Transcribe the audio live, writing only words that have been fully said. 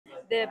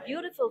the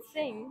beautiful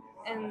thing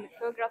in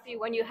choreography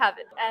when you have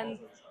it and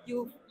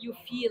you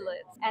feel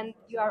it and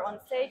you are on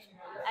stage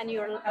and you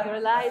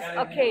realize,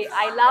 okay,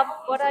 I love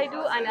what I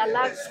do and I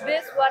love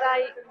this what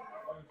I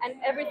and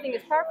everything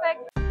is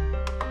perfect.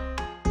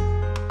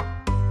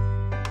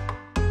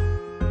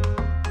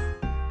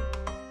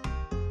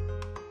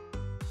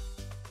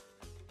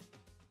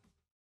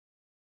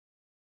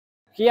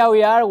 Here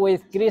we are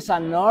with Chris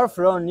and Noor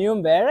from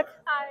Nürnberg.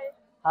 Hi.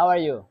 How are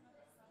you?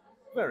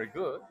 Very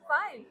good.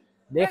 Fine.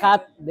 They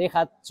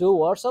had two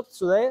workshops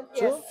today.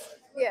 Yes. Too?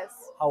 Yes.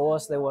 How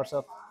was the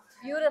workshop?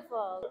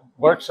 Beautiful.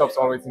 Workshops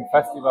always in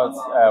festivals.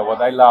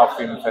 What I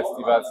love in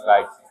festivals,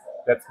 like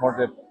that's more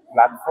the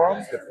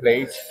platform, the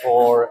place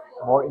for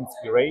more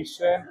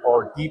inspiration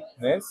or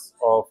deepness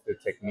of the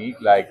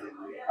technique. Like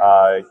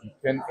you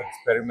can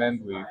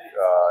experiment with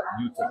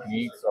new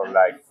techniques or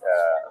like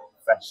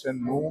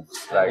fashion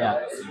moves, like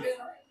Yeah.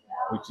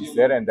 which is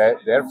there, and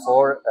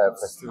therefore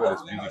festival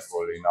is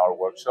beautiful. In our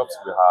workshops,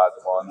 we had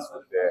ones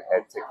with the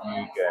head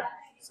technique, and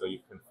so you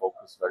can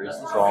focus very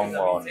strong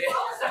on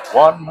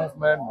one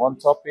movement, one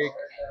topic,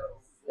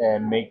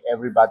 and make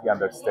everybody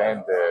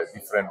understand the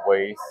different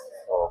ways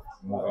of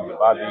moving the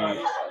body.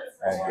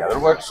 And the other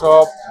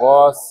workshop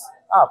was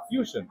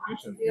fusion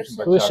Fusion.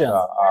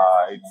 bachata.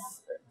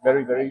 It's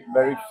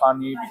very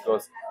funny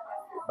because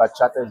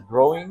bachata is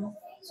growing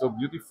so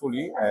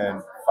beautifully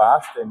and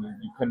fast, and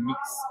you can mix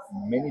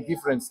many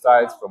different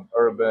styles from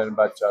urban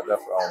bachata,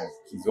 from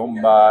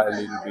kizomba a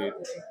little bit,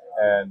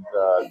 and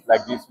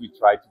like this we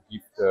try to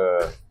give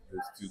the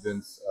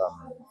students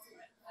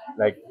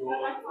like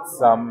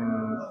some,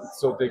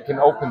 so they can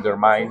open their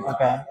mind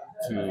Okay.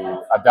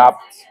 to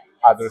adapt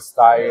other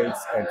styles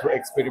and to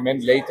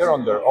experiment later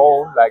on their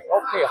own, like,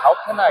 okay, how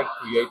can I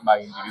create my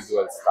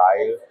individual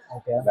style,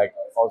 Okay. like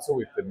also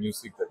with the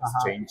music that is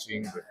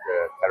changing with the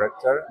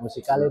character.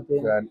 Musicality.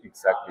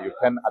 Exactly, you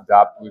can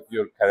adapt with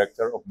your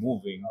character of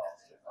moving,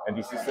 and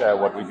this is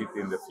what we did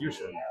in the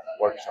fusion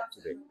workshop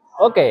today.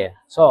 Okay.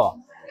 So,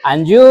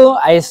 and you,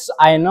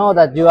 I know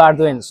that you are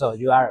doing so.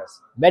 You are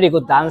very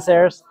good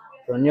dancers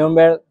from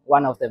Nürnberg,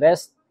 one of the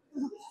best.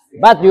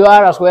 But you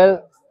are as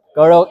well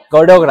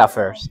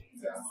choreographers.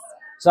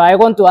 So I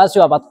want to ask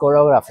you about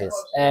choreographies.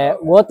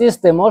 What is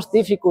the most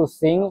difficult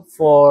thing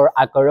for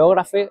a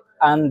choreography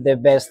and the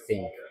best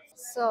thing?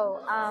 So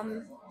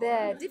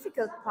the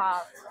difficult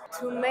part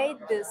to make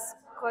this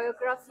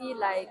choreography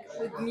like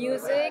with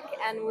music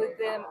and with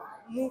the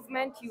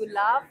movement you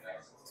love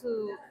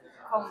to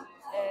come.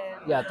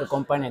 Yeah, to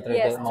compenetrate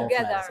Yes, the movements.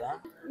 together.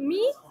 Yeah?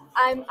 Me,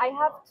 I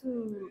have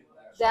to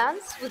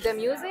dance with the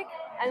music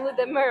and with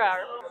the mirror,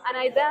 and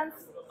I dance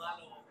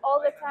all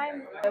the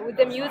time with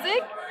the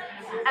music,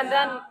 and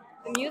then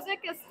the music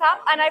is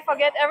stopped, and I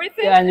forget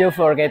everything. Yeah, and you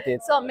forget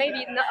it. So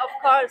maybe, of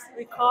course,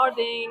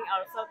 recording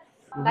or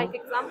so. Like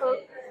example,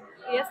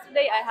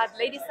 yesterday I had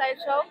lady style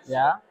show.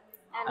 Yeah,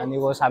 And and it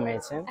was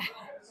amazing.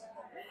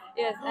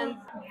 yes, and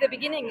the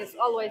beginning is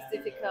always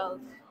difficult,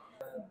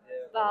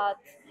 but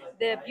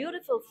the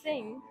beautiful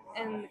thing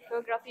in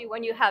choreography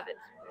when you have it.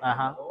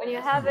 Uh-huh. When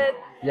you have it,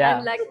 Yeah.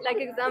 and like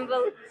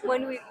example,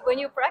 when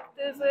you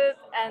practice it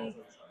and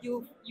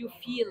you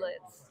feel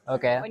it.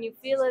 Okay. When you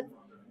feel it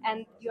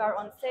and you are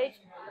on stage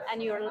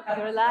and you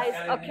realize,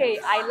 okay,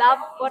 I love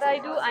what I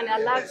do and I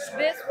love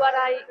this what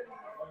I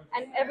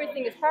and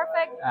everything is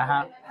perfect.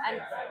 Uh-huh.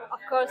 And of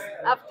course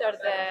after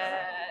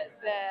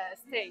the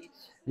stage.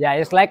 Yeah,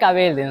 it's like a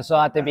building. So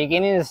at the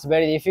beginning it's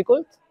very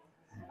difficult,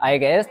 I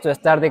guess, to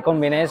start the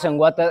combination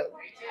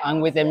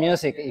and with the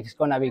music if it's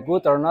gonna be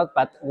good or not.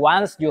 But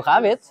once you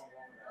have it,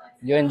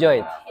 you enjoy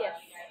it. Yes.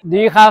 Do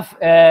you have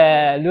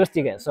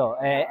lustige, so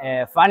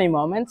funny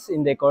moments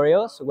in the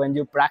choreos when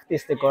you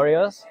practice the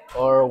choreos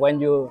or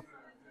when you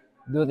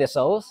do the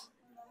shows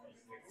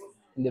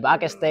in the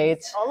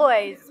backstage?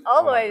 Always,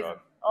 always, God.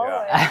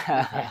 always.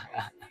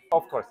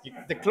 Of course,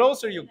 the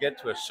closer you get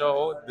to a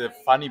show, the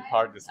funny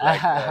part is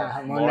like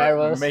More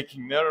nervous.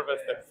 making nervous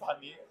than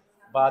funny.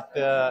 But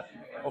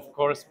of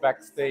course,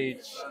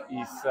 backstage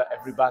is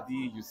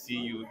everybody. You see,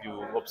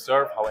 you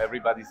observe how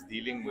everybody's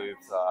dealing with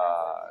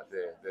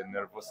the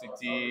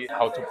nervosity,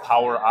 how to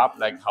power up,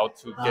 like how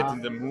to get in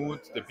the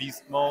mood, the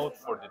beast mode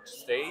for the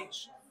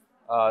stage.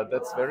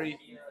 That's very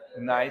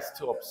nice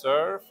to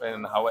observe,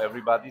 and how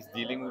everybody's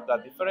dealing with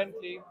that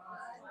differently.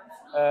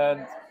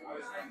 And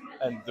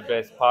the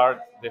best part,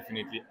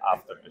 definitely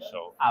after the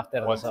show. After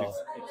the Once show.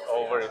 it's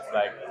over, it's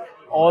like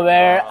Over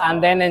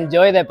and then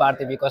enjoy the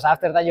party, because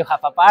after that you have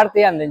a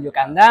party and then you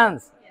can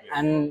dance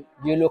and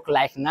you look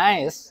like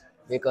nice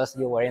because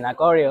you were in a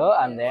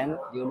choreo and then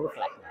you look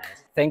like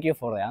nice. Thank you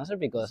for the answer,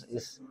 because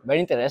it's very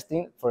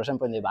interesting. For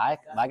example, in the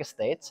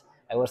backstage,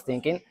 I was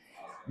thinking,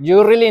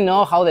 you really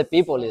know how the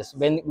people is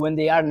when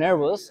they are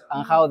nervous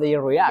and how they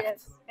react.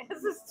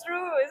 Yes, it's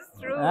true. It's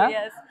true. Huh?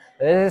 Yes.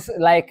 This is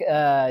like,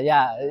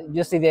 yeah,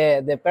 you see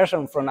the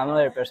person from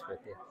another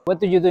perspective. What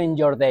do you do in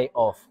your day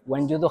off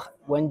when you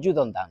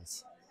don't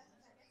dance?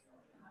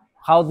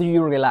 How do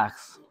you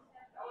relax?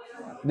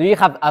 Do you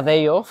have a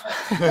day off?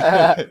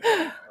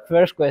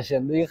 First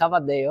question, do you have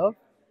a day off?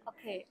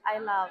 Okay, I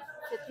love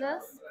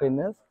fitness.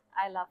 Fitness?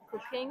 I love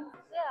cooking.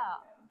 Yeah,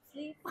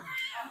 sleep.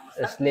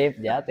 Sleep,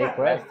 yeah, take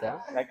rest, yeah.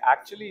 Like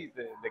actually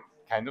the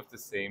kind of the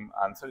same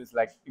answer is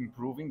like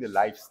improving the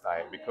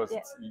lifestyle, because Yeah.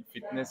 it's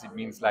fitness, it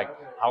means like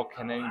how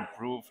can I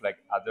improve like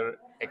other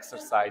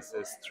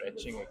exercises,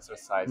 stretching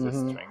exercises,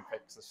 strength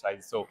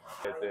exercises. So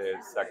the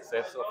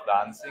success of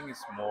dancing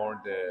is more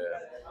the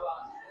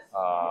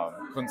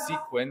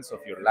consequence of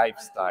your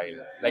lifestyle,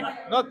 like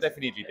not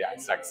definitely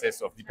the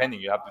success of,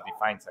 depending, you have to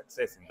define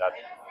success in that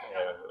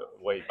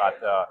way, but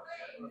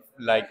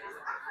like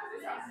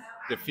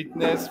the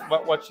fitness,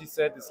 what she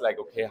said is like,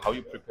 okay, how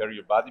you prepare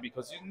your body,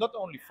 because you not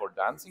only for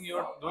dancing,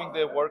 you're doing the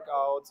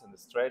workouts and the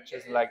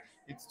stretches, like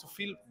it's to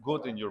feel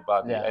good in your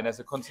body, Yeah. and as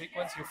a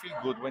consequence you feel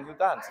good when you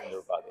dance in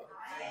your body.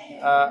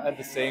 And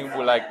the same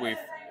like with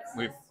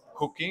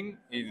cooking,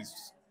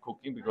 is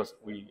cooking, because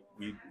we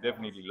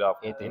definitely love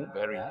cooking, Eating,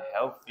 very yeah.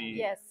 healthy.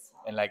 Yes.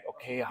 And like,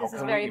 okay, how This is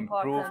can very we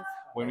improve important.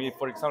 when we,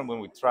 for example, when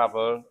we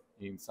travel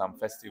in some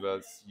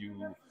festivals,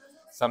 you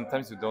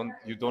sometimes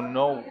you don't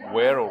know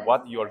where or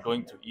what you are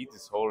going to eat,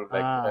 this whole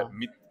like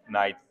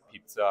midnight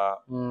pizza,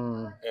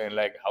 Mm, and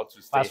like how to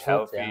stay fast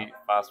food, yeah. healthy,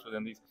 fast food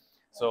and this.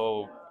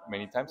 So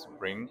many times we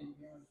bring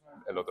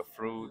a lot of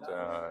fruit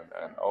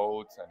and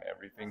oats and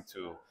everything,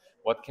 to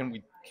what can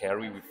we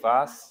carry with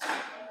us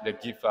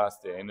that give us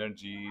the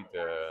energy,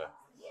 the,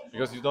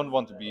 because you don't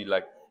want to be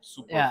like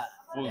super Yeah,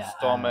 full yeah,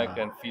 stomach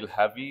and feel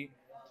heavy,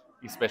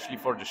 especially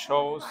for the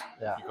shows,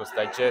 Yeah. because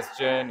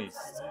digestion is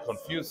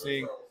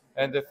confusing.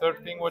 And the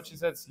third thing, what she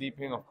said,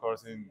 sleeping, of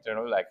course, in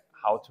general, like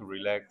how to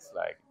relax,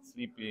 like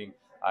sleeping.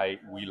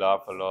 We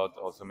love a lot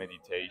also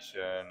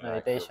meditation.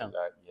 Like, Meditation.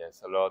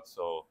 yes, a lot.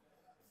 So,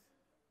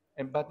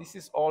 and but this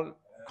is all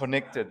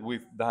connected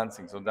with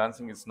dancing. So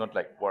dancing is not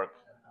like work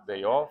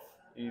day off.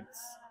 It's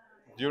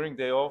during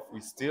day off we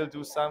still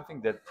do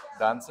something that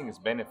dancing is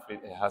benefit,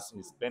 it has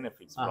its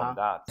benefits from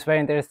that. It's very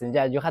interesting.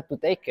 Yeah, you had to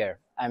take care.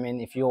 I mean,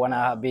 if you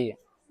wanna be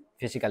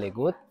physically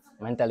good,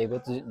 mentally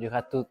good, you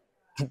have to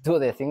do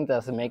the things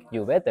that make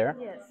you better.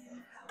 Yes.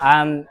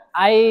 And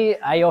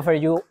I offer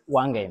you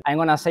one game. I'm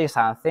gonna say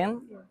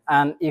something,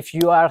 and if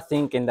you are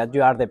thinking that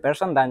you are the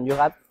person, then you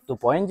have to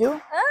point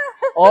you,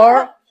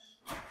 or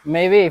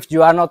maybe if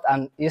you are not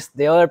and it's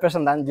the other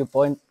person, then you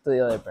point to the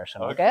other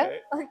person. Okay?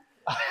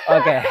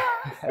 Okay.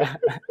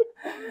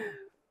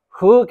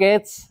 Who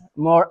gets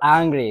more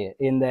angry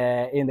in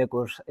the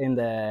course, in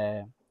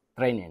the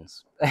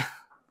trainings?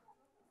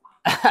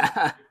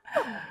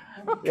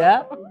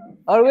 Yeah,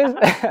 always.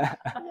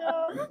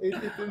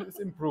 It's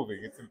improving.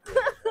 It's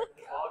improving.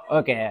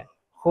 Okay,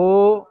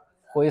 who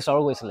is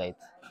always late?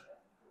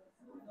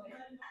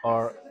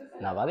 Or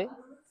nobody?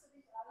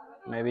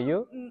 Maybe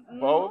you?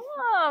 Both,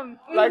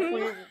 like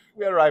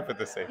we arrive at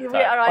the same We time.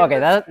 arrive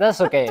Okay, at-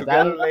 that's okay.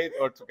 Together Then, late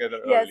or together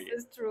Yes, early.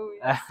 it's true.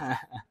 Yes.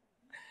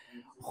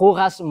 who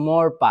has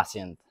more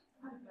patient?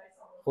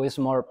 Who is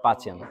more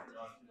patient?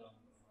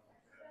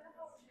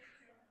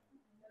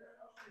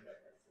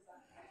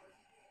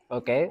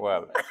 Okay.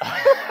 Well,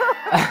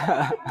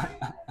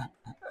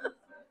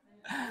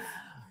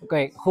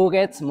 Okay, who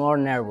gets more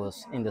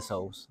nervous in the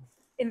shows?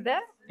 In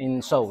there,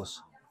 In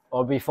shows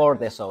or before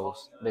the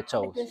shows? The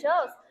shows. the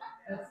shows.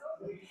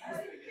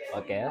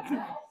 Okay.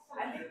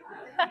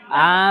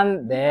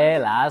 And the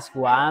last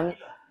one,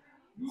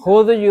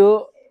 who do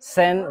you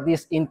send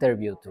this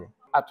interview to?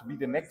 to be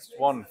the next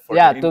one for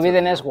Yeah, the to be the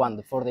interview. next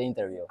one for the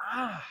interview.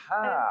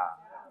 Aha.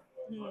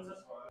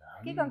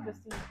 Aquí con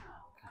Cristina.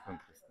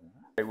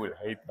 They will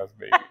hate us,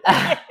 maybe.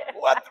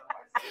 What?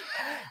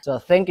 So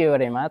thank you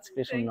very much,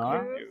 Chris and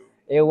Noor.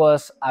 It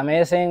was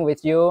amazing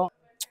with you.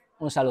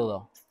 Un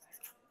saludo.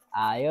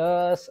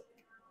 Adiós.